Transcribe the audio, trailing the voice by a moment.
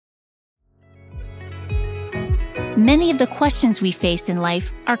Many of the questions we face in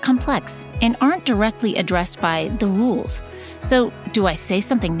life are complex and aren't directly addressed by the rules. So, do I say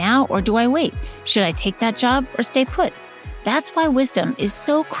something now or do I wait? Should I take that job or stay put? That's why wisdom is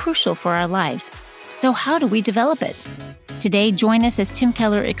so crucial for our lives. So how do we develop it? Today, join us as Tim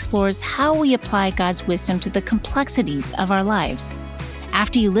Keller explores how we apply God's wisdom to the complexities of our lives.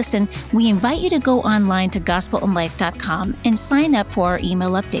 After you listen, we invite you to go online to gospelandlife.com and sign up for our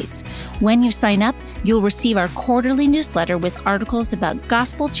email updates. When you sign up, you'll receive our quarterly newsletter with articles about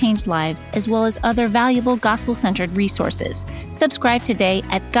gospel-changed lives as well as other valuable gospel-centered resources. Subscribe today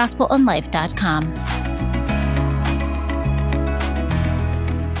at gospelandlife.com.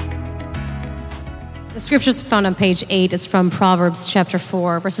 The scripture's found on page 8. It's from Proverbs chapter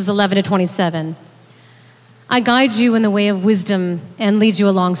 4, verses 11 to 27. I guide you in the way of wisdom and lead you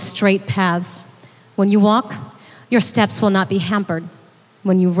along straight paths. When you walk, your steps will not be hampered.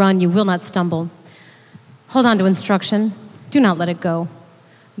 When you run, you will not stumble. Hold on to instruction. Do not let it go.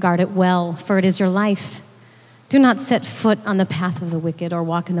 Guard it well, for it is your life. Do not set foot on the path of the wicked or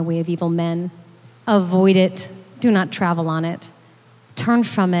walk in the way of evil men. Avoid it. Do not travel on it. Turn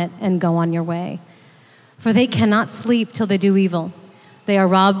from it and go on your way. For they cannot sleep till they do evil. They are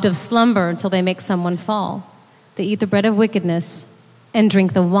robbed of slumber until they make someone fall. They eat the bread of wickedness and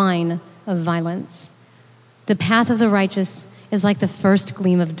drink the wine of violence. The path of the righteous is like the first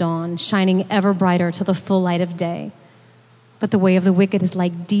gleam of dawn, shining ever brighter till the full light of day. But the way of the wicked is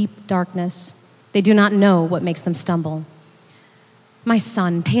like deep darkness. They do not know what makes them stumble. My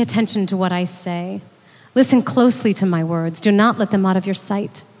son, pay attention to what I say. Listen closely to my words. Do not let them out of your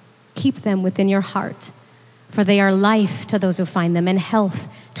sight. Keep them within your heart, for they are life to those who find them and health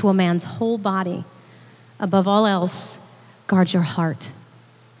to a man's whole body. Above all else, guard your heart,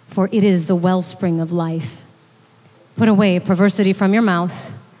 for it is the wellspring of life. Put away perversity from your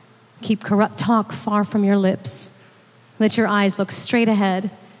mouth. Keep corrupt talk far from your lips. Let your eyes look straight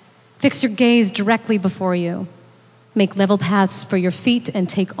ahead. Fix your gaze directly before you. Make level paths for your feet and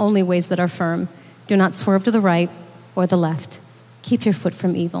take only ways that are firm. Do not swerve to the right or the left. Keep your foot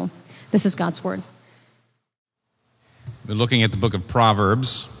from evil. This is God's word. We're looking at the book of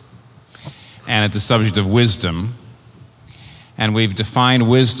Proverbs and at the subject of wisdom. And we've defined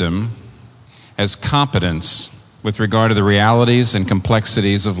wisdom as competence with regard to the realities and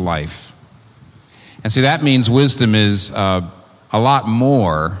complexities of life. And see, that means wisdom is a lot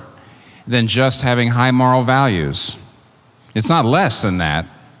more than just having high moral values. It's not less than that.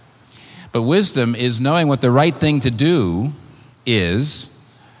 But wisdom is knowing what the right thing to do is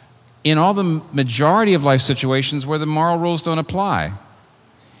in all the majority of life situations where the moral rules don't apply.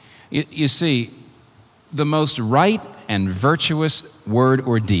 You see, the most right and virtuous word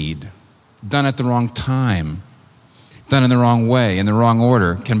or deed done at the wrong time, done in the wrong way, in the wrong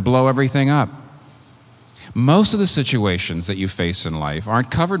order, can blow everything up. Most of the situations that you face in life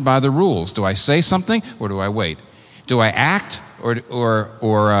aren't covered by the rules. Do I say something or do I wait? Do I act or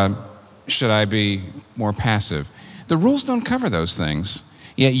should I be more passive? The rules don't cover those things.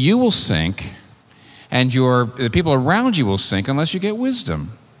 Yet you will sink and the people around you will sink unless you get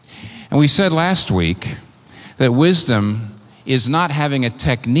wisdom. And we said last week that wisdom is not having a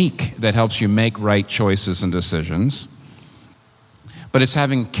technique that helps you make right choices and decisions, but it's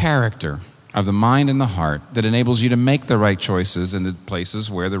having character of the mind and the heart that enables you to make the right choices in the places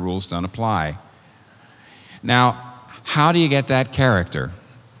where the rules don't apply. Now, how do you get that character?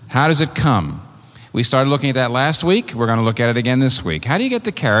 How does it come? We started looking at that last week. We're going to look at it again this week. How do you get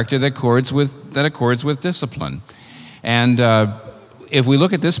the character that accords with discipline? And if we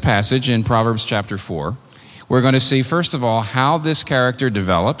look at this passage in Proverbs chapter 4, we're going to see, first of all, how this character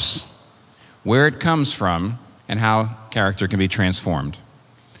develops, where it comes from, and how character can be transformed.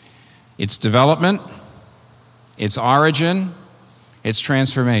 Its development, its origin, its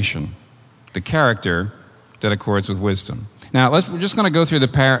transformation. The character that accords with wisdom. Now, we're just going to go through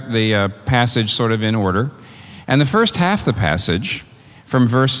the passage sort of in order. And the first half of the passage, from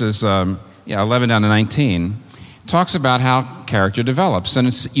verses 11 down to 19, talks about how character develops. And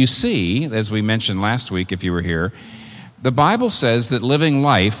you see, as we mentioned last week, if you were here, the Bible says that living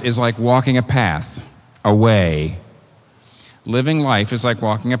life is like walking a path, a way. Living life is like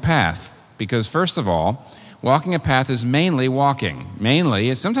walking a path. Because, first of all, walking a path is mainly walking.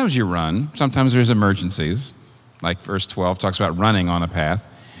 Mainly, sometimes you run, sometimes there's emergencies. Like verse 12 talks about running on a path.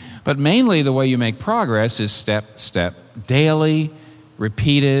 But mainly the way you make progress is step, daily,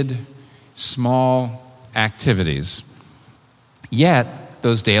 repeated, small activities. Yet,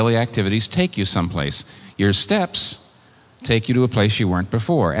 those daily activities take you someplace. Your steps take you to a place you weren't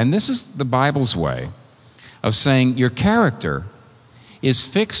before. And this is the Bible's way of saying your character is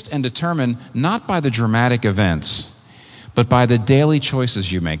fixed and determined not by the dramatic events, but by the daily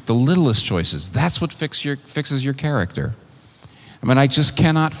choices you make, the littlest choices. That's what fixes your character. I mean, I just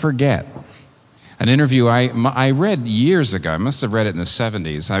cannot forget an interview I read years ago. I must have read it in the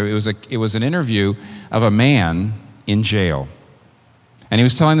 70s. It was an interview of a man in jail. And he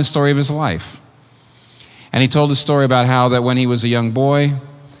was telling the story of his life. And he told a story about how that when he was a young boy,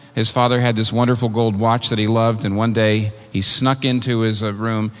 his father had this wonderful gold watch that he loved, and one day he snuck into his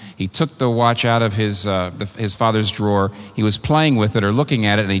room. He took the watch out of his father's drawer. He was playing with it or looking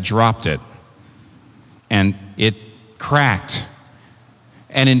at it, and he dropped it. And it cracked.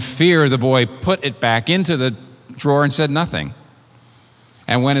 And in fear, the boy put it back into the drawer and said nothing.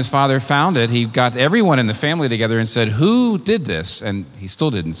 And when his father found it, he got everyone in the family together and said, "Who did this?" And he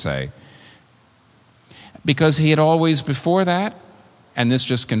still didn't say. Because he had always, before that, and this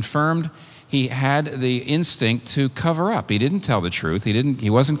just confirmed, he had the instinct to cover up. He didn't tell the truth. He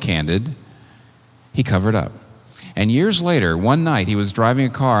wasn't candid. He covered up. And years later, one night, he was driving a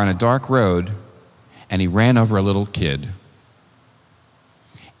car on a dark road, and he ran over a little kid.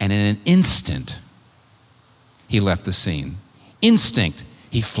 And in an instant, he left the scene. Instinct,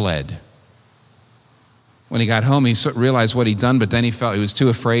 he fled. When he got home, he realized what he'd done, but then he was too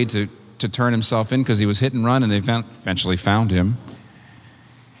afraid to turn himself in because he was hit and run, and they eventually found him.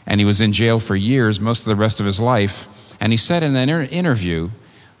 And he was in jail for years, most of the rest of his life. And he said in that interview,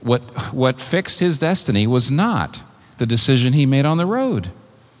 what fixed his destiny was not the decision he made on the road.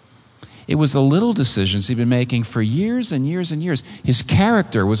 It was the little decisions he'd been making for years and years and years. His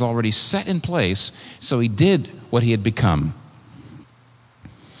character was already set in place, so he did what he had become.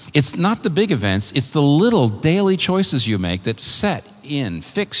 It's not the big events, it's the little daily choices you make that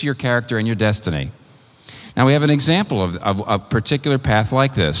fix your character and your destiny. Now we have an example of a particular path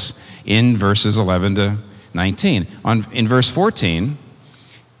like this in verses 11 to 19. In verse 14,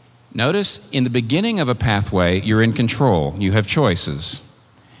 notice in the beginning of a pathway, you're in control. You have choices.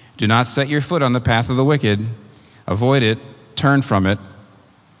 Do not set your foot on the path of the wicked. Avoid it. Turn from it.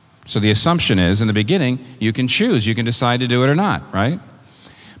 So the assumption is, in the beginning, you can choose. You can decide to do it or not, right?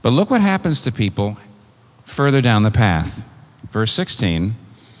 But look what happens to people further down the path. Verse 16,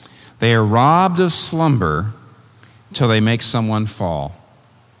 they are robbed of slumber till they make someone fall.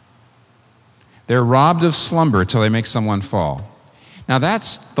 They're robbed of slumber till they make someone fall. Now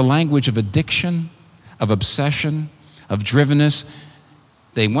that's the language of addiction, of obsession, of drivenness.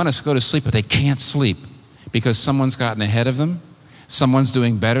 They want to go to sleep, but they can't sleep because someone's gotten ahead of them. Someone's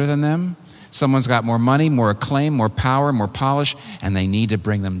doing better than them. Someone's got more money, more acclaim, more power, more polish, and they need to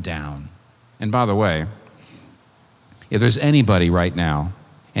bring them down. And by the way, if there's anybody right now,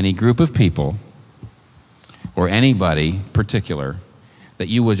 any group of people, or anybody particular, that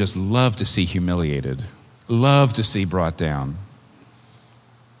you would just love to see humiliated, love to see brought down,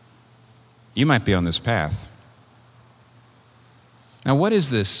 you might be on this path. Now, what is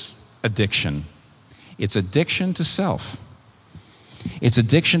this addiction? It's addiction to self. It's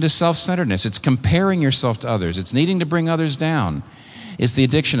addiction to self-centeredness. It's comparing yourself to others. It's needing to bring others down. It's the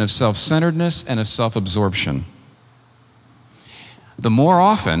addiction of self-centeredness and of self-absorption. The more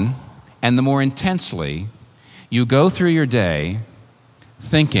often and the more intensely you go through your day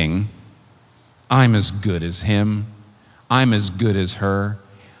thinking, I'm as good as him, I'm as good as her,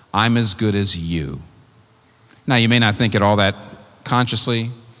 I'm as good as you. Now, you may not think it all that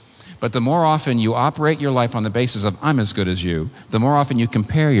consciously, but the more often you operate your life on the basis of I'm as good as you, the more often you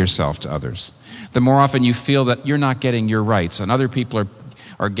compare yourself to others, the more often you feel that you're not getting your rights and other people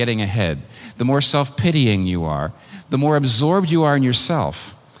are getting ahead, the more self-pitying you are, the more absorbed you are in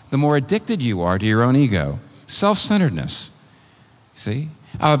yourself, the more addicted you are to your own ego. Self-centeredness. See?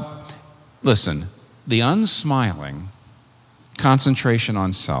 Listen, the unsmiling concentration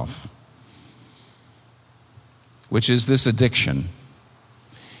on self, which is this addiction,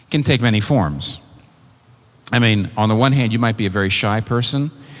 can take many forms. I mean, on the one hand, you might be a very shy person,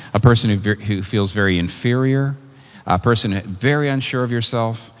 a person who feels very inferior, a person very unsure of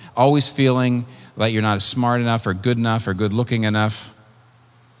yourself, always feeling like you're not smart enough or good looking enough.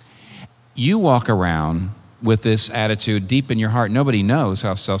 You walk around with this attitude deep in your heart. Nobody knows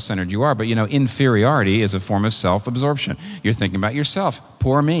how self-centered you are, but you know, inferiority is a form of self-absorption. You're thinking about yourself.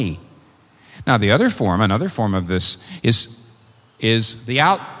 Poor me. Now, another form of this is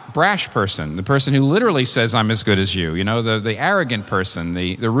the brash person, the person who literally says, I'm as good as you. You know, the arrogant person,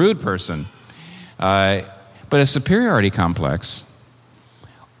 the rude person. But a superiority complex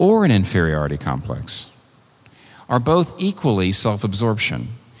or an inferiority complex are both equally self-absorption.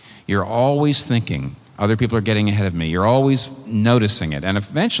 You're always thinking, other people are getting ahead of me. You're always noticing it. And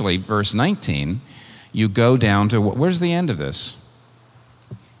eventually, verse 19, you go down to, where's the end of this?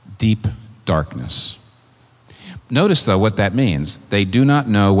 deep darkness. Notice, though, what that means. They do not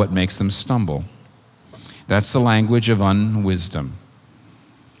know what makes them stumble. That's the language of unwisdom.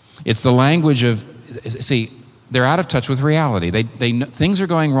 It's the language of, see, they're out of touch with reality. Things are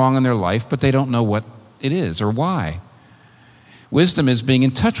going wrong in their life, but they don't know what it is or why. Wisdom is being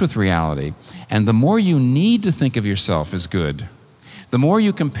in touch with reality. And the more you need to think of yourself as good, the more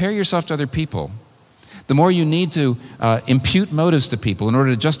you compare yourself to other people, the more you need to impute motives to people in order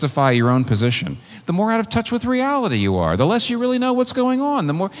to justify your own position, the more out of touch with reality you are, the less you really know what's going on,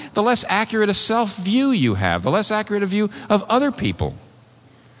 the less accurate a self-view you have, the less accurate a view of other people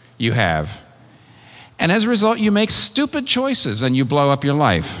you have. And as a result, you make stupid choices and you blow up your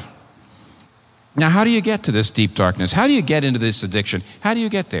life. Now, how do you get to this deep darkness? How do you get into this addiction? How do you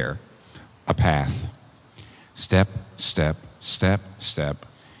get there? A path. Step, step, step, step.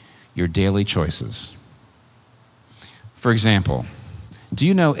 Your daily choices. For example, do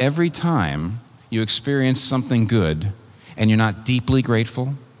you know every time you experience something good and you're not deeply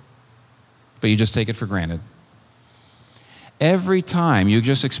grateful, but you just take it for granted? Every time you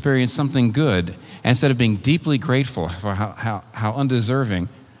just experience something good, and instead of being deeply grateful for how undeserving,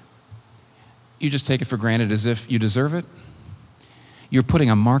 you just take it for granted as if you deserve it, you're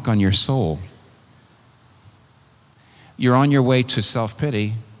putting a mark on your soul. You're on your way to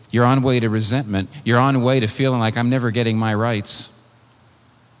self-pity. You're on way to resentment. You're on way to feeling like I'm never getting my rights.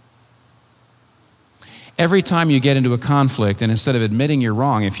 Every time you get into a conflict, and instead of admitting you're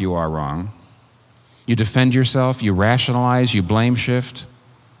wrong if you are wrong, you defend yourself, you rationalize, you blame shift.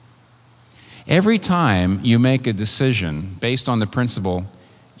 Every time you make a decision based on the principle,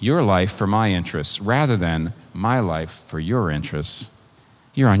 your life for my interests, rather than my life for your interests,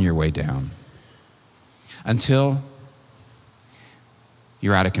 you're on your way down. Until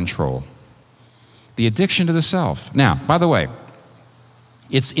you're out of control. The addiction to the self. Now, by the way,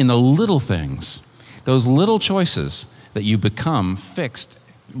 it's in the little things, those little choices, that you become fixed.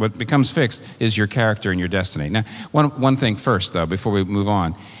 What becomes fixed is your character and your destiny. Now, one thing first, though, before we move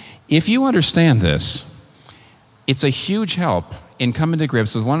on. If you understand this, it's a huge help in coming to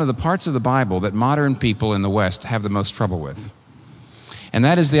grips with one of the parts of the Bible that modern people in the West have the most trouble with. And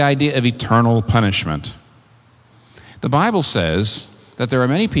that is the idea of eternal punishment. The Bible says that there are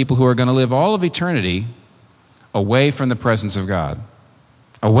many people who are going to live all of eternity away from the presence of God.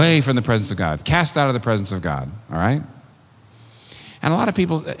 Away from the presence of God. Cast out of the presence of God. All right? And a lot of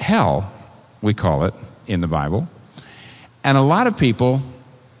people, hell, we call it in the Bible. And a lot of people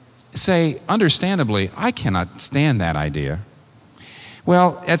say, understandably, I cannot stand that idea.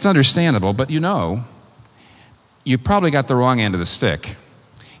 Well, it's understandable, but you probably got the wrong end of the stick.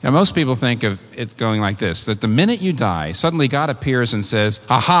 Most people think of it going like this, that the minute you die, suddenly God appears and says,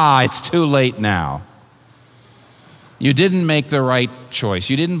 aha, it's too late now. You didn't make the right choice.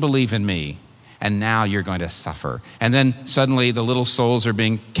 You didn't believe in me. And now you're going to suffer. And then suddenly the little souls are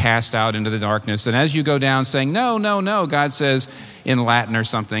being cast out into the darkness. And as you go down saying, no, no, no, God says in Latin or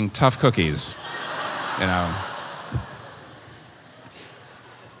something, tough cookies.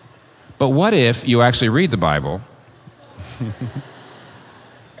 But what if you actually read the Bible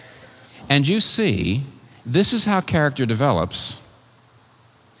and you see this is how character develops?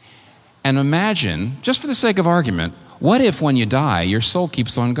 And imagine, just for the sake of argument, what if when you die, your soul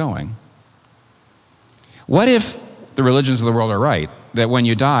keeps on going? What if the religions of the world are right, that when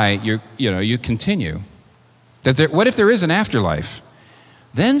you die, you continue? What if there is an afterlife?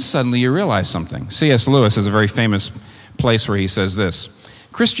 Then suddenly you realize something. C.S. Lewis has a very famous place where he says this: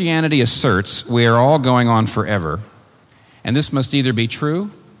 Christianity asserts we are all going on forever, and this must either be true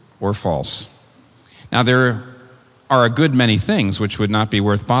or false. Now, there are a good many things which would not be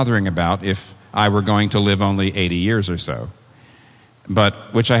worth bothering about if I were going to live only 80 years or so,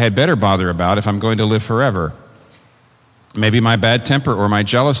 but which I had better bother about if I'm going to live forever. Maybe my bad temper or my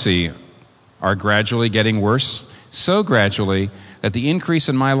jealousy are gradually getting worse, so gradually that the increase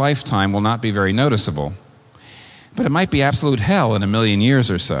in my lifetime will not be very noticeable. But it might be absolute hell in 1,000,000 years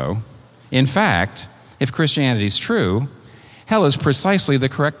or so. In fact, if Christianity is true, hell is precisely the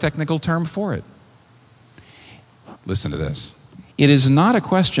correct technical term for it. Listen to this. It is not a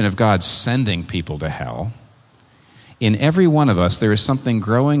question of God sending people to hell. In every one of us, there is something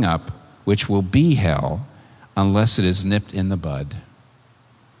growing up which will be hell unless it is nipped in the bud.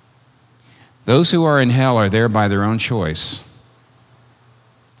 Those who are in hell are there by their own choice.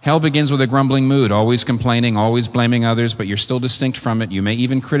 Hell begins with a grumbling mood, always complaining, always blaming others, but you're still distinct from it. You may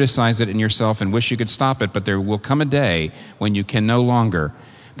even criticize it in yourself and wish you could stop it, but there will come a day when you can no longer.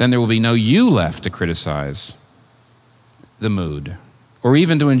 Then there will be no you left to criticize the mood, or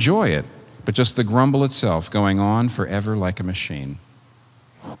even to enjoy it, but just the grumble itself going on forever like a machine.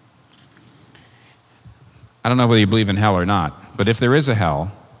 I don't know whether you believe in hell or not, but if there is a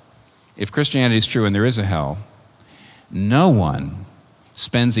hell, if Christianity is true and there is a hell, no one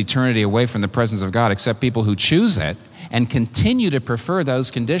spends eternity away from the presence of God except people who choose it and continue to prefer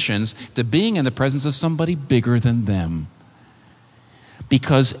those conditions to being in the presence of somebody bigger than them.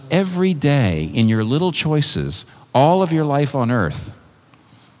 Because every day in your little choices, all of your life on earth,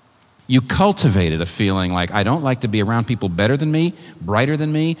 you cultivated a feeling like, I don't like to be around people better than me, brighter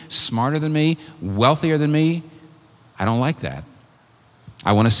than me, smarter than me, wealthier than me. I don't like that.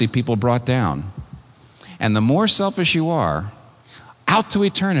 I want to see people brought down. And the more selfish you are, out to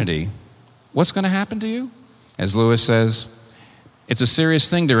eternity, what's going to happen to you? As Lewis says, it's a serious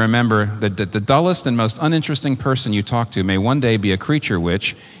thing to remember that the dullest and most uninteresting person you talk to may one day be a creature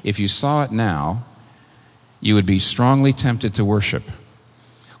which, if you saw it now, you would be strongly tempted to worship.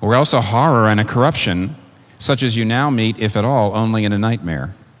 Or else a horror and a corruption, such as you now meet, if at all, only in a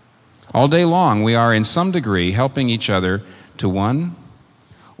nightmare. All day long, we are in some degree helping each other to one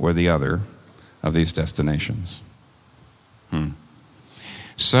or the other of these destinations.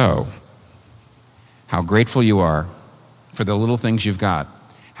 So, how grateful you are for the little things you've got,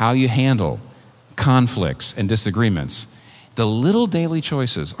 how you handle conflicts and disagreements. The little daily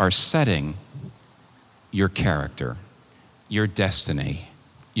choices are setting your character, your destiny,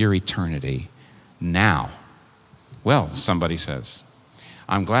 your eternity now. Well, somebody says,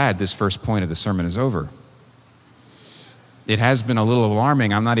 I'm glad this first point of the sermon is over. It has been a little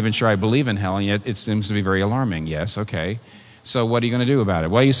alarming. I'm not even sure I believe in hell, and yet it seems to be very alarming. Yes, okay. So what are you going to do about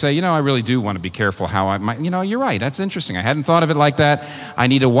it? Well, you say, I really do want to be careful how I might, you're right. That's interesting. I hadn't thought of it like that. I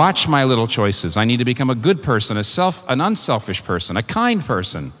need to watch my little choices. I need to become a good person, an unselfish person, a kind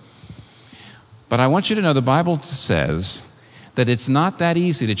person. But I want you to know the Bible says that it's not that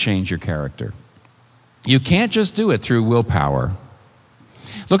easy to change your character. You can't just do it through willpower.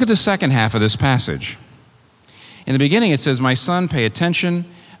 Look at the second half of this passage. In the beginning it says, my son, pay attention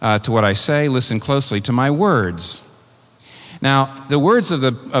to what I say, listen closely to my words. Now, the words of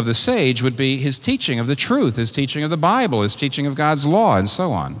the sage would be his teaching of the truth, his teaching of the Bible, his teaching of God's law, and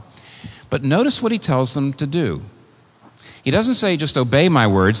so on. But notice what he tells them to do. He doesn't say just obey my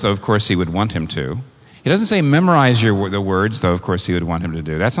words, though of course he would want him to. He doesn't say memorize the words, though of course he would want him to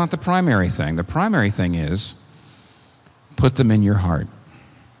do. That's not the primary thing. The primary thing is put them in your heart.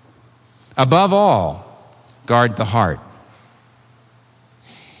 Above all, guard the heart.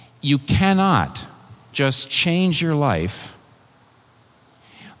 You cannot just change your life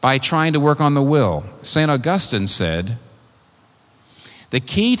by trying to work on the will. St. Augustine said, the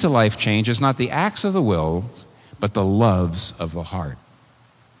key to life change is not the acts of the will, but the loves of the heart.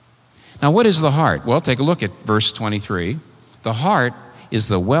 Now, what is the heart? Well, take a look at verse 23. The heart is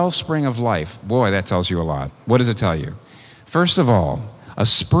the wellspring of life. Boy, that tells you a lot. What does it tell you? First of all, a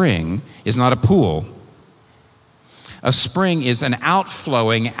spring is not a pool. A spring is an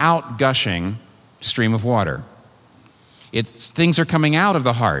outflowing, outgushing stream of water. Things are coming out of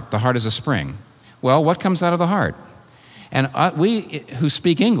the heart. The heart is a spring. Well, what comes out of the heart? And we who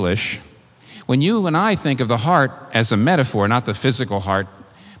speak English, when you and I think of the heart as a metaphor, not the physical heart,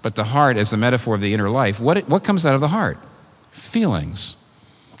 but the heart as the metaphor of the inner life, what comes out of the heart? Feelings,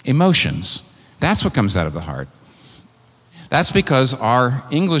 emotions. That's what comes out of the heart. That's because our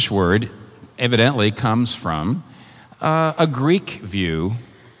English word evidently comes from a Greek view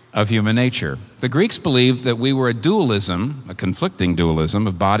of human nature. The Greeks believed that we were a dualism, a conflicting dualism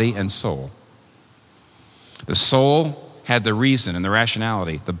of body and soul. The soul had the reason and the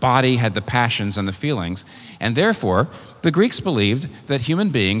rationality. The body had the passions and the feelings. And therefore, the Greeks believed that human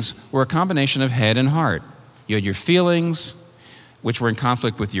beings were a combination of head and heart. You had your feelings, which were in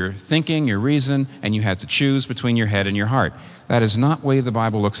conflict with your thinking, your reason, and you had to choose between your head and your heart. That is not the way the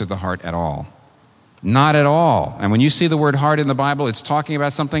Bible looks at the heart at all. Not at all. And when you see the word heart in the Bible, it's talking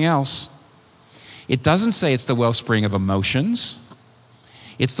about something else. It doesn't say it's the wellspring of emotions.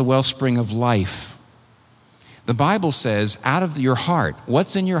 It's the wellspring of life. The Bible says out of your heart,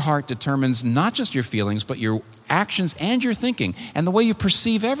 what's in your heart determines not just your feelings, but your actions and your thinking and the way you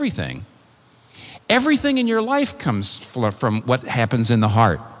perceive everything. Everything in your life comes from what happens in the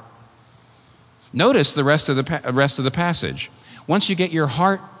heart. Notice the rest of the passage. Once you get your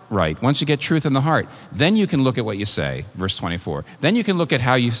heart right, once you get truth in the heart, then you can look at what you say, verse 24. Then you can look at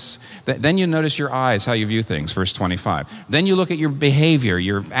then you notice your eyes, how you view things, verse 25. Then you look at your behavior,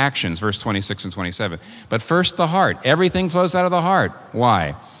 your actions, verse 26 and 27. But first the heart. Everything flows out of the heart.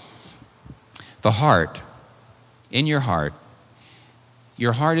 Why? The heart, in your heart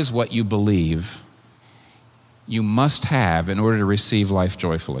is what you believe you must have in order to receive life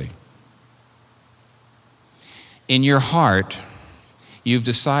joyfully. In your heart You've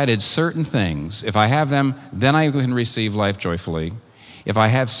decided certain things. If I have them, then I can receive life joyfully. If I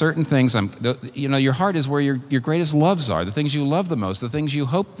have certain things, your heart is where your greatest loves are, the things you love the most, the things you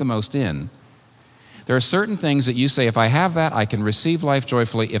hope the most in. There are certain things that you say, if I have that, I can receive life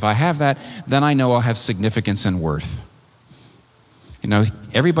joyfully. If I have that, then I know I'll have significance and worth.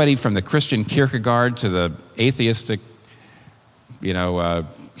 Everybody from the Christian Kierkegaard to the atheistic,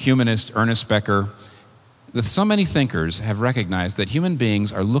 humanist Ernest Becker, so many thinkers have recognized that human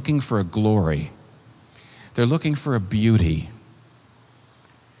beings are looking for a glory. They're looking for a beauty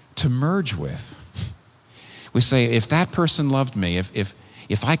to merge with. We say, if that person loved me, if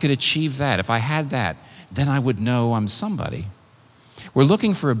I could achieve that, if I had that, then I would know I'm somebody. We're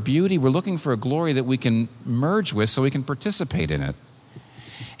looking for a beauty, we're looking for a glory that we can merge with so we can participate in it.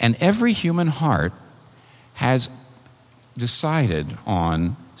 And every human heart has decided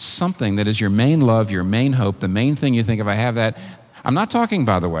on something that is your main love, your main hope, the main thing you think, if I have that. I'm not talking,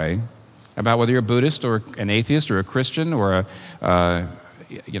 by the way, about whether you're a Buddhist or an atheist or a Christian or a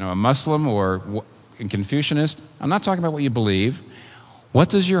Muslim or a Confucianist. I'm not talking about what you believe. What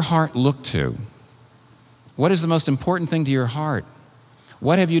does your heart look to? What is the most important thing to your heart?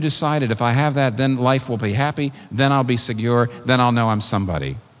 What have you decided? If I have that, then life will be happy, then I'll be secure, then I'll know I'm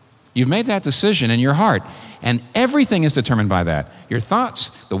somebody. You've made that decision in your heart, and everything is determined by that. Your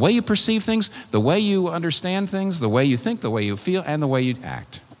thoughts, the way you perceive things, the way you understand things, the way you think, the way you feel, and the way you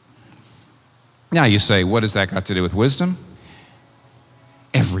act. Now you say, what has that got to do with wisdom?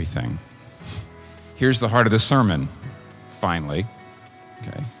 Everything. Here's the heart of the sermon, finally.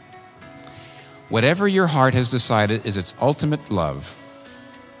 Okay. Whatever your heart has decided is its ultimate love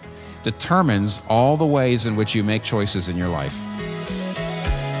determines all the ways in which you make choices in your life.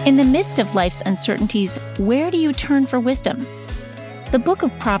 In the midst of life's uncertainties, where do you turn for wisdom? The book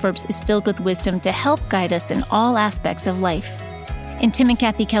of Proverbs is filled with wisdom to help guide us in all aspects of life. In Tim and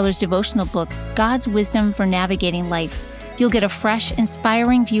Kathy Keller's devotional book, God's Wisdom for Navigating Life, you'll get a fresh,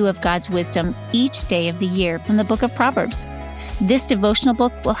 inspiring view of God's wisdom each day of the year from the book of Proverbs. This devotional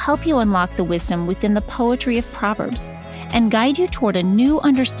book will help you unlock the wisdom within the poetry of Proverbs and guide you toward a new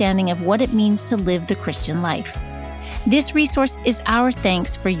understanding of what it means to live the Christian life. This resource is our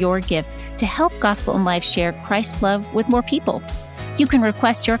thanks for your gift to help Gospel in Life share Christ's love with more people. You can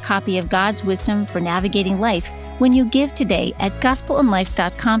request your copy of God's Wisdom for Navigating Life when you give today at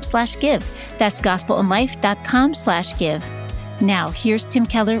gospelinlife.com/give. That's gospelinlife.com/give. Now, here's Tim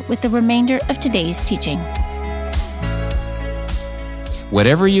Keller with the remainder of today's teaching.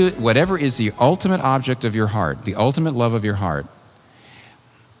 Whatever is the ultimate object of your heart, the ultimate love of your heart,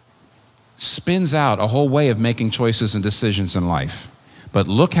 spins out a whole way of making choices and decisions in life. But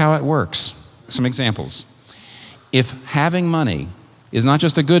look how it works. Some examples. If having money is not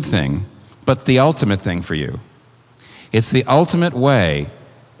just a good thing, but the ultimate thing for you, it's the ultimate way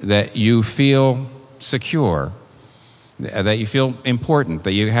that you feel secure, that you feel important,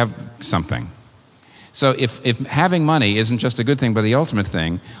 that you have something. So if having money isn't just a good thing, but the ultimate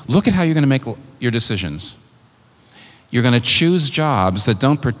thing, look at how you're going to make your decisions. You're going to choose jobs that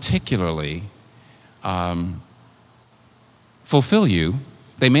don't particularly fulfill you.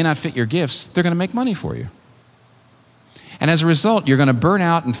 They may not fit your gifts. They're going to make money for you. And as a result, you're going to burn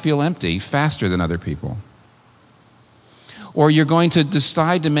out and feel empty faster than other people. Or you're going to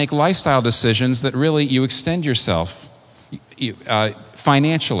decide to make lifestyle decisions that really you extend yourself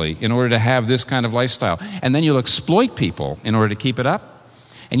financially in order to have this kind of lifestyle. And then you'll exploit people in order to keep it up.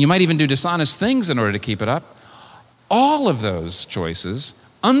 And you might even do dishonest things in order to keep it up. All of those choices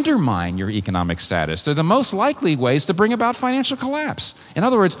undermine your economic status. They're the most likely ways to bring about financial collapse. In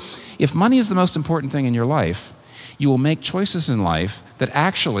other words, if money is the most important thing in your life, you will make choices in life that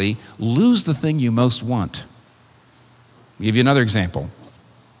actually lose the thing you most want. I'll give you another example.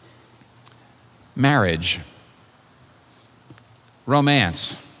 Marriage.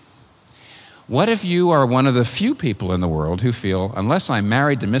 Romance. What if you are one of the few people in the world who feel, unless I'm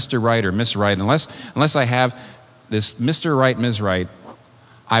married to Mr. Right or Miss Right, unless I have this Mr. Right, Ms. Right,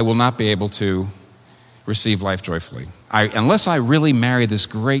 I will not be able to receive life joyfully. Unless I really marry this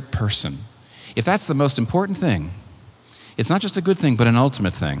great person. If that's the most important thing, it's not just a good thing, but an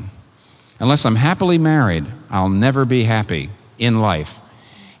ultimate thing. Unless I'm happily married, I'll never be happy in life.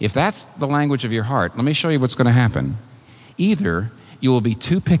 If that's the language of your heart, let me show you what's going to happen. Either you will be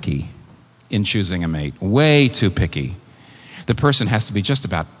too picky in choosing a mate, way too picky. The person has to be just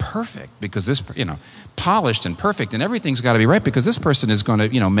about perfect because this, polished and perfect and everything's got to be right because this person is going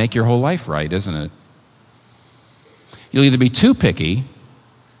to, make your whole life right, isn't it? You'll either be too picky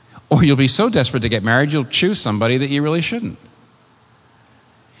or you'll be so desperate to get married you'll choose somebody that you really shouldn't.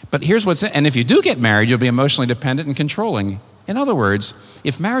 But here's and if you do get married, you'll be emotionally dependent and controlling. In other words,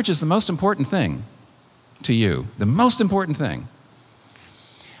 if marriage is the most important thing to you, the most important thing,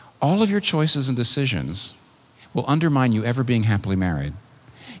 all of your choices and decisions will undermine you ever being happily married.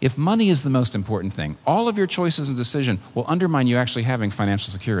 If money is the most important thing, all of your choices and decisions will undermine you actually having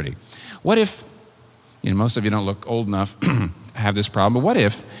financial security. What if, most of you don't look old enough to have this problem, but what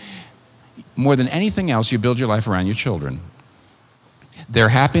if, more than anything else, you build your life around your children? Their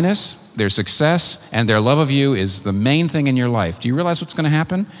happiness, their success, and their love of you is the main thing in your life. Do you realize what's going to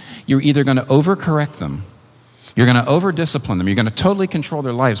happen? You're either going to overcorrect them, you're going to over-discipline them, you're going to totally control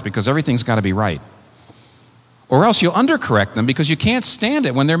their lives because everything's got to be right. Or else you'll undercorrect them because you can't stand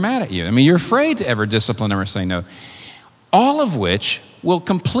it when they're mad at you. I mean, you're afraid to ever discipline them or say no. All of which will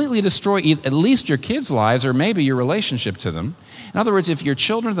completely destroy at least your kids' lives or maybe your relationship to them. In other words, if your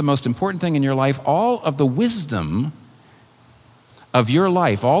children are the most important thing in your life, all of the wisdom of your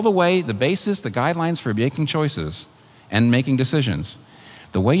life, all the way, the basis, the guidelines for making choices and making decisions,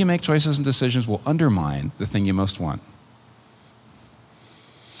 the way you make choices and decisions will undermine the thing you most want.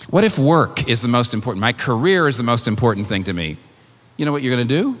 What if work is the most important? My career is the most important thing to me. You know what you're going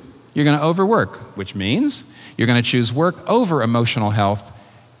to do? You're going to overwork, which means you're going to choose work over emotional health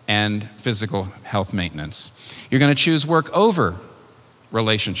and physical health maintenance. You're going to choose work over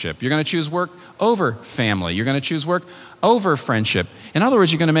relationship. You're going to choose work over family. You're going to choose work over friendship. In other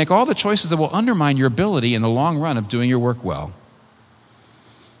words, you're going to make all the choices that will undermine your ability in the long run of doing your work well.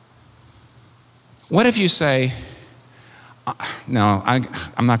 What if you say, no,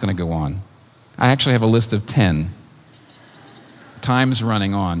 I'm not going to go on. I actually have a list of 10. Time's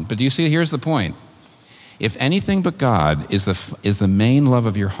running on. But do you see, here's the point. If anything but God is the main love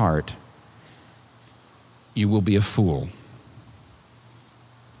of your heart, you will be a fool.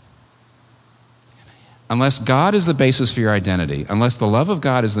 Unless God is the basis for your identity, unless the love of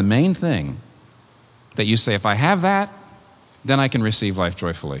God is the main thing that you say, if I have that, then I can receive life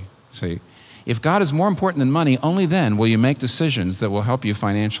joyfully. See? If God is more important than money, only then will you make decisions that will help you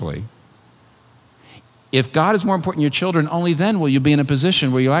financially. If God is more important than your children, only then will you be in a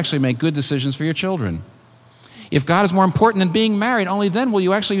position where you'll actually make good decisions for your children. If God is more important than being married, only then will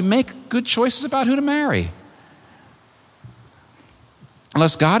you actually make good choices about who to marry.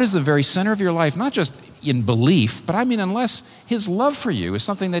 Unless God is the very center of your life, not just in belief, but I mean unless His love for you is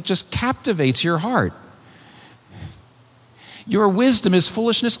something that just captivates your heart. Your wisdom is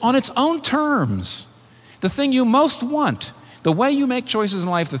foolishness on its own terms. The thing you most want, the way you make choices in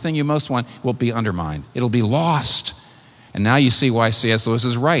life, the thing you most want will be undermined. It'll be lost. And now you see why C.S. Lewis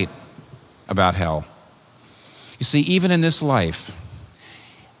is right about hell. You see, even in this life,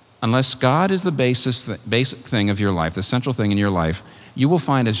 unless God is the basic thing of your life, the central thing in your life, you will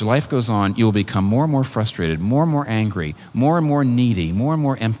find as your life goes on, you will become more and more frustrated, more and more angry, more and more needy, more and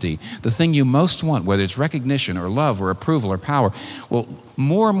more empty. The thing you most want, whether it's recognition or love or approval or power, will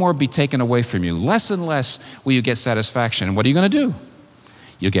more and more be taken away from you. Less and less will you get satisfaction. And what are you going to do?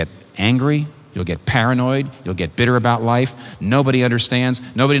 You'll get angry, you'll get paranoid, you'll get bitter about life. Nobody understands.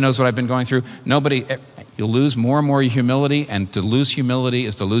 Nobody knows what I've been going through. You'll lose more and more your humility, and to lose humility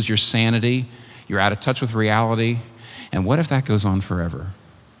is to lose your sanity. You're out of touch with reality. And what if that goes on forever?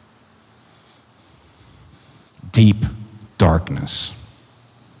 Deep darkness.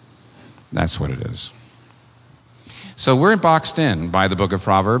 That's what it is. So we're boxed in by the book of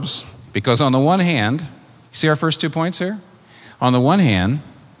Proverbs because on the one hand, see our first 2 points here? On the one hand,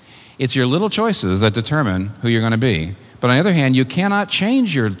 it's your little choices that determine who you're going to be. But on the other hand, you cannot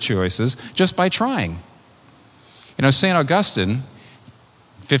change your choices just by trying. St. Augustine,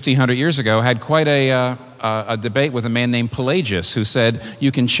 1,500 years ago, had quite a debate with a man named Pelagius who said,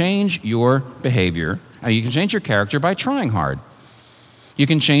 you can change your behavior, you can change your character by trying hard. You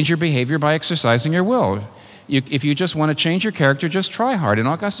can change your behavior by exercising your will. If you just want to change your character, just try hard. And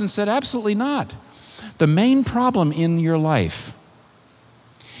Augustine said, absolutely not. The main problem in your life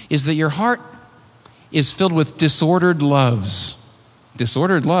is that your heart is filled with disordered loves.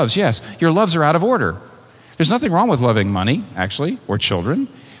 Disordered loves, yes. Your loves are out of order. There's nothing wrong with loving money, actually, or children,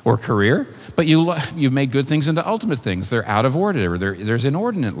 or career, but you've made good things into ultimate things. They're out of order. There's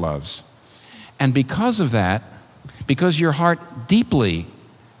inordinate loves. And because of that, because your heart deeply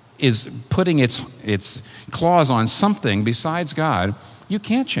is putting its claws on something besides God, you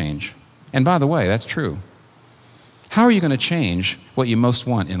can't change. And by the way, that's true. How are you going to change what you most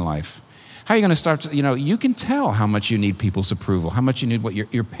want in life? How are you going to start you can tell how much you need people's approval, how much you need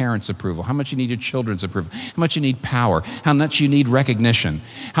your parents' approval, how much you need your children's approval, how much you need power, how much you need recognition,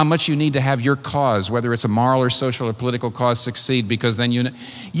 how much you need to have your cause, whether it's a moral or social or political cause, succeed, because then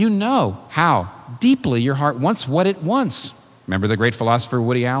you know how deeply your heart wants what it wants. Remember the great philosopher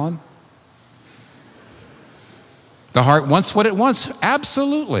Woody Allen? The heart wants what it wants,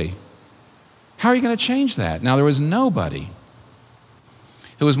 absolutely. How are you going to change that? Now, there was nobody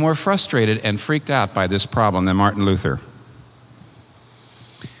who was more frustrated and freaked out by this problem than Martin Luther.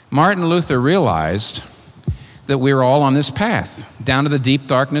 Martin Luther realized that we were all on this path, down to the deep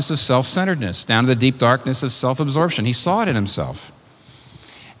darkness of self-centeredness, down to the deep darkness of self-absorption. He saw it in himself.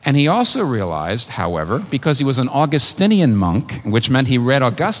 And he also realized, however, because he was an Augustinian monk, which meant he read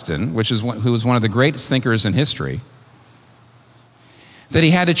Augustine, who was one of the greatest thinkers in history, that he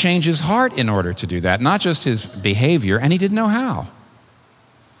had to change his heart in order to do that, not just his behavior, and he didn't know how.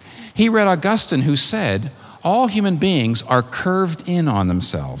 He read Augustine, who said, all human beings are curved in on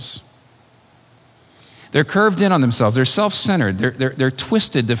themselves. They're curved in on themselves. They're self-centered. They're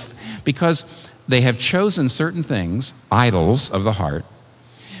twisted because they have chosen certain things, idols of the heart,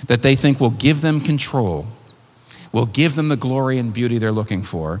 that they think will give them control, will give them the glory and beauty they're looking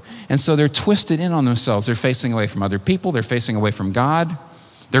for. And so they're twisted in on themselves. They're facing away from other people. They're facing away from God.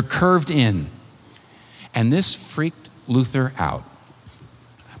 They're curved in. And this freaked Luther out.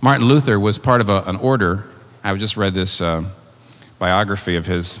 Martin Luther was part of an order. I just read this biography of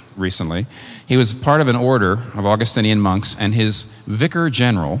his recently. He was part of an order of Augustinian monks, and his vicar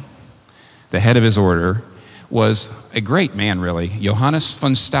general, the head of his order, was a great man, really, Johannes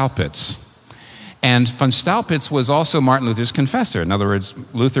von Staupitz. And von Staupitz was also Martin Luther's confessor. In other words,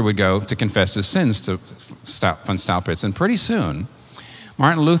 Luther would go to confess his sins to von Staupitz. And pretty soon,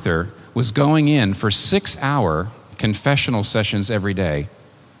 Martin Luther was going in for 6-hour confessional sessions every day.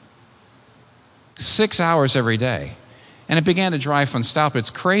 6 hours every day. And it began to drive von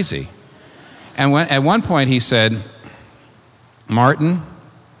Staupitz crazy. And at one point he said, Martin,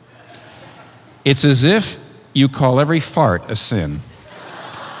 it's as if you call every fart a sin.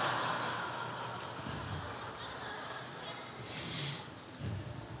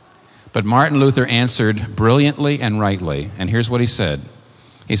 But Martin Luther answered brilliantly and rightly. And here's what he said.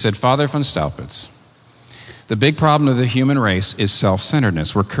 He said, Father von Staupitz, the big problem of the human race is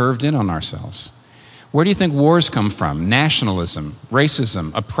self-centeredness. We're curved in on ourselves. Where do you think wars come from? Nationalism,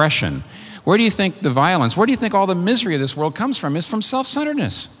 racism, oppression. Where do you think the violence, where do you think all the misery of this world comes from? It's from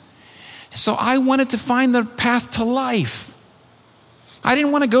self-centeredness. So I wanted to find the path to life. I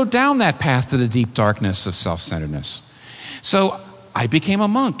didn't want to go down that path to the deep darkness of self-centeredness. So I became a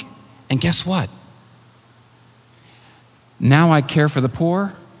monk. And guess what? Now I care for the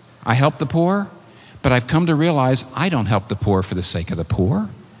poor. I help the poor. But I've come to realize I don't help the poor for the sake of the poor.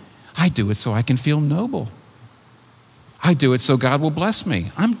 I do it so I can feel noble. I do it so God will bless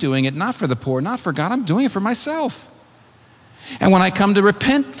me. I'm doing it not for the poor, not for God. I'm doing it for myself. And when I come to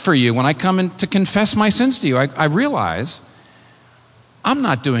repent for you, when I come in to confess my sins to you, I realize I'm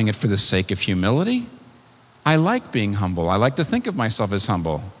not doing it for the sake of humility. I like being humble. I like to think of myself as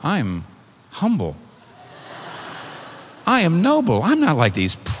humble. I'm humble. I am noble. I'm not like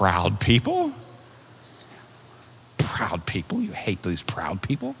these proud people. Proud people. You hate these proud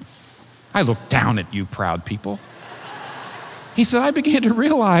people. I look down at you proud people. He said, I began to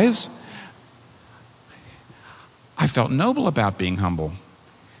realize I felt noble about being humble.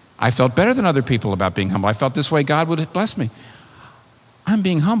 I felt better than other people about being humble. I felt this way God would bless me. I'm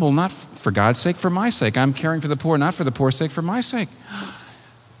being humble not for God's sake, for my sake. I'm caring for the poor, not for the poor's sake, for my sake.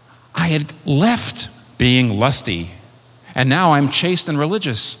 I had left being lusty, and now I'm chaste and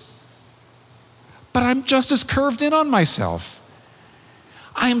religious. But I'm just as curved in on myself.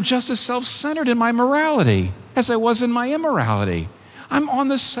 I am just as self-centered in my morality as I was in my immorality. I'm on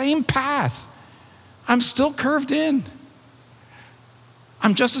the same path. I'm still curved in.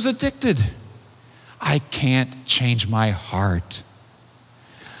 I'm just as addicted. I can't change my heart.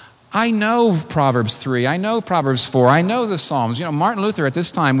 I know Proverbs 3. I know Proverbs 4. I know the Psalms. You know, Martin Luther at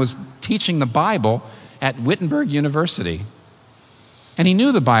this time was teaching the Bible at Wittenberg University. And he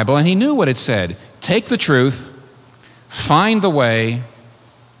knew the Bible, and he knew what it said. Take the truth, find the way,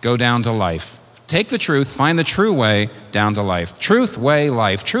 go down to life. Take the truth, find the true way, down to life. Truth, way,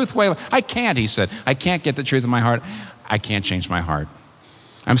 life. Truth, way, life. I can't, he said. I can't get the truth in my heart. I can't change my heart.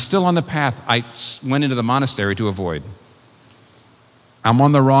 I'm still on the path I went into the monastery to avoid. I'm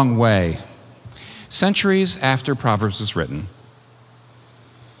on the wrong way. Centuries after Proverbs was written,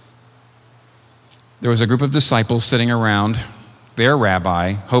 there was a group of disciples sitting around their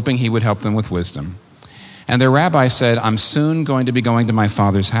rabbi, hoping he would help them with wisdom. And their rabbi said, I'm soon going to be going to my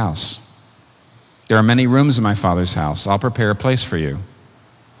Father's house. There are many rooms in my Father's house. I'll prepare a place for you.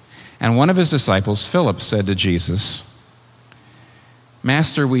 And one of his disciples, Philip, said to Jesus,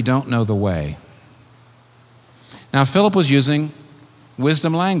 Master, we don't know the way. Now, Philip was using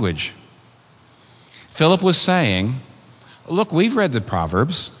wisdom language. Philip was saying, look, we've read the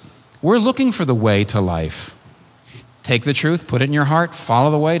Proverbs. We're looking for the way to life. Take the truth, put it in your heart,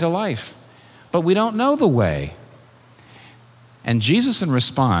 follow the way to life. But we don't know the way. And Jesus, in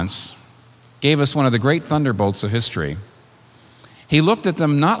response, gave us one of the great thunderbolts of history. He looked at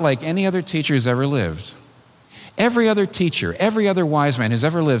them not like any other teacher who's ever lived. Every other teacher, every other wise man who's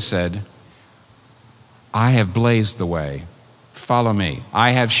ever lived said, I have blazed the way. Follow me.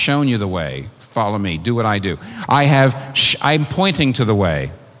 I have shown you the way. Follow me. Do what I do. I'm pointing to the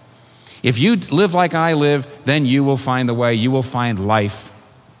way. If you live like I live, then you will find the way. You will find life.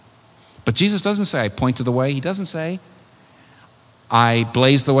 But Jesus doesn't say, I point to the way. He doesn't say, I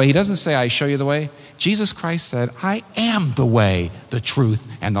blaze the way. He doesn't say, I show you the way. Jesus Christ said, I am the way, the truth,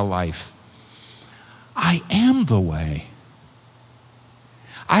 and the life. I am the way.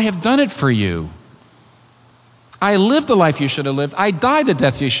 I have done it for you. I lived the life you should have lived. I died the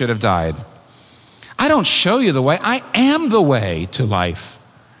death you should have died. I don't show you the way. I am the way to life.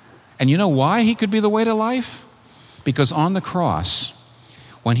 And you know why he could be the way to life? Because on the cross,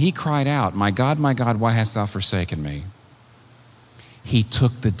 when he cried out, my God, why hast thou forsaken me? He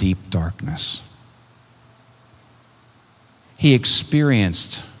took the deep darkness. He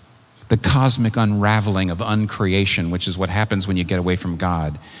experienced the cosmic unraveling of uncreation, which is what happens when you get away from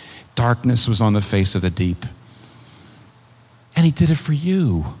God. Darkness was on the face of the deep. And he did it for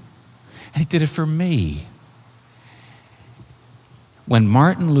you. And he did it for me. When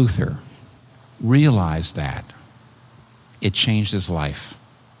Martin Luther realized that, it changed his life.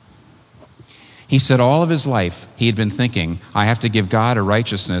 He said all of his life he had been thinking, I have to give God a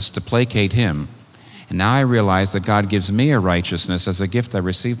righteousness to placate him. And now I realize that God gives me a righteousness as a gift I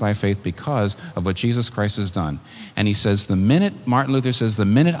receive by faith because of what Jesus Christ has done. And he says, Martin Luther says, the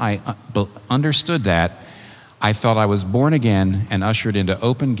minute I understood that, I felt I was born again and ushered into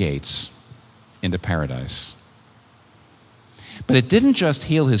open gates into paradise. But it didn't just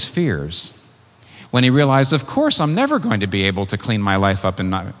heal his fears. When he realized, of course, I'm never going to be able to clean my life up,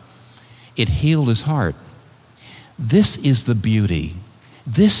 it healed his heart. This is the beauty.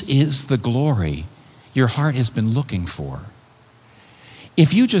 This is the glory your heart has been looking for.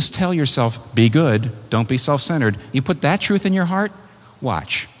 If you just tell yourself, be good, don't be self-centered, you put that truth in your heart,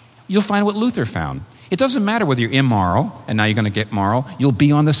 watch. You'll find what Luther found. It doesn't matter whether you're immoral and now you're going to get moral, you'll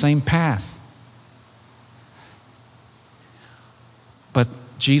be on the same path. But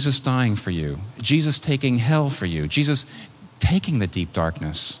Jesus dying for you, Jesus taking hell for you, Jesus taking the deep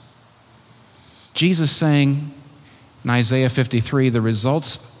darkness, Jesus saying in Isaiah 53, the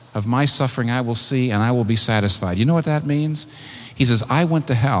results of my suffering I will see and I will be satisfied. You know what that means? He says, I went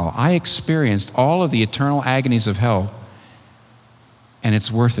to hell. I experienced all of the eternal agonies of hell, and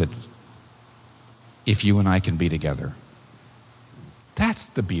it's worth it if you and I can be together. That's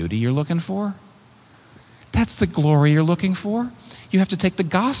the beauty you're looking for. That's the glory you're looking for. You have to take the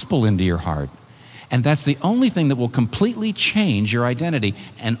gospel into your heart. And that's the only thing that will completely change your identity.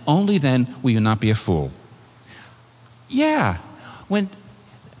 And only then will you not be a fool. Yeah.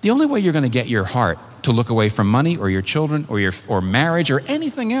 The only way you're going to get your heart to look away from money or your children or marriage or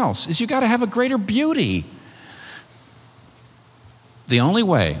anything else is you got to have a greater beauty. The only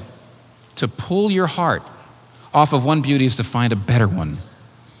way to pull your heart off of one beauty is to find a better one.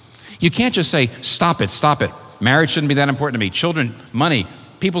 You can't just say, stop it. Marriage shouldn't be that important to me. Children, money,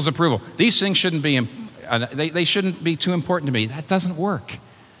 people's approval. These things shouldn't be, they shouldn't be too important to me. That doesn't work.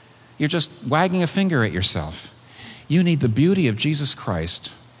 You're just wagging a finger at yourself. You need the beauty of Jesus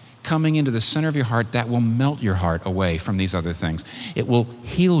Christ coming into the center of your heart that will melt your heart away from these other things. It will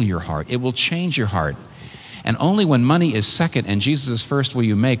heal your heart. It will change your heart. And only when money is second and Jesus is first will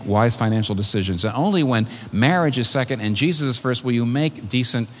you make wise financial decisions. And only when marriage is second and Jesus is first will you make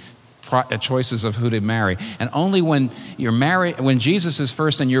decent choices of who to marry. And only when you're married, when Jesus is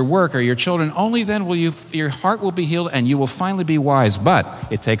first and your work or your children, only then will your heart will be healed and you will finally be wise.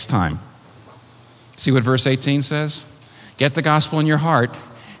 But it takes time. See what verse 18 says? Get the gospel in your heart.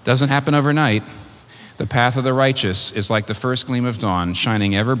 Doesn't happen overnight. The path of the righteous is like the first gleam of dawn,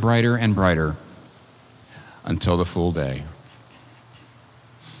 shining ever brighter and brighter until the full day.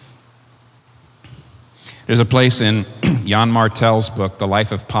 There's a place in Jan Martel's book, The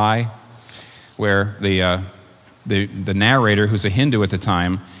Life of Pi, where the narrator, who's a Hindu at the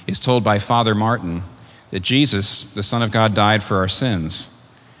time, is told by Father Martin that Jesus, the Son of God, died for our sins.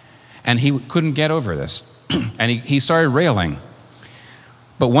 And he couldn't get over this. And he started railing.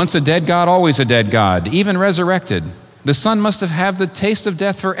 But once a dead God, always a dead God, even resurrected. The Son must have had the taste of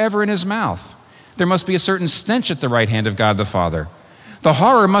death forever in his mouth. There must be a certain stench at the right hand of God the Father. The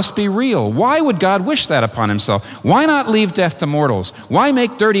horror must be real. Why would God wish that upon himself? Why not leave death to mortals? Why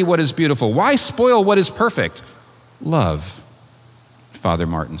make dirty what is beautiful? Why spoil what is perfect? Love, Father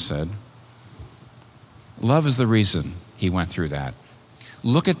Martin said. Love is the reason he went through that.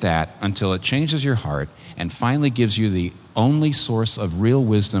 Look at that until it changes your heart and finally gives you the only source of real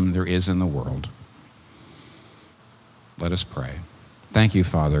wisdom there is in the world. Let us pray. Thank you,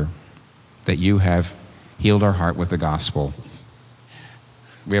 Father, that you have healed our heart with the gospel.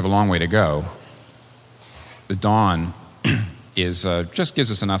 We have a long way to go. The dawn is just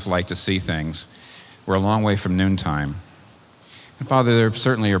gives us enough light to see things. We're a long way from noontime. And Father, there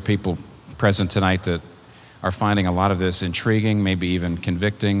certainly are people present tonight that are finding a lot of this intriguing, maybe even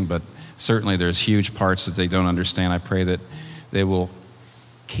convicting, but certainly there's huge parts that they don't understand. I pray that they will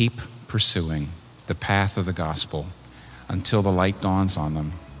keep pursuing the path of the gospel until the light dawns on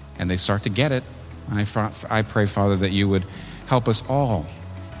them and they start to get it. I pray, Father, that you would help us all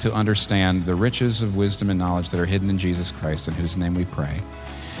to understand the riches of wisdom and knowledge that are hidden in Jesus Christ, in whose name we pray.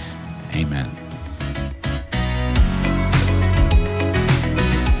 Amen.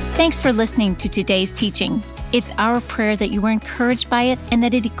 Thanks for listening to today's teaching. It's our prayer that you were encouraged by it and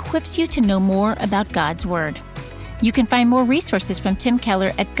that it equips you to know more about God's Word. You can find more resources from Tim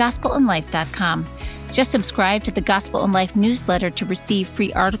Keller at gospelandlife.com. Just subscribe to the Gospel and Life newsletter to receive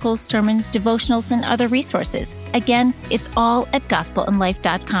free articles, sermons, devotionals, and other resources. Again, it's all at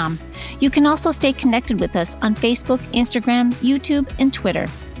gospelandlife.com. You can also stay connected with us on Facebook, Instagram, YouTube, and Twitter.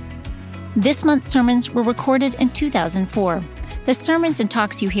 This month's sermons were recorded in 2004. The sermons and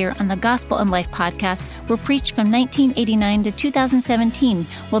talks you hear on the Gospel and Life podcast were preached from 1989 to 2017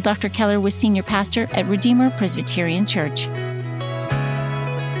 while Dr. Keller was senior pastor at Redeemer Presbyterian Church.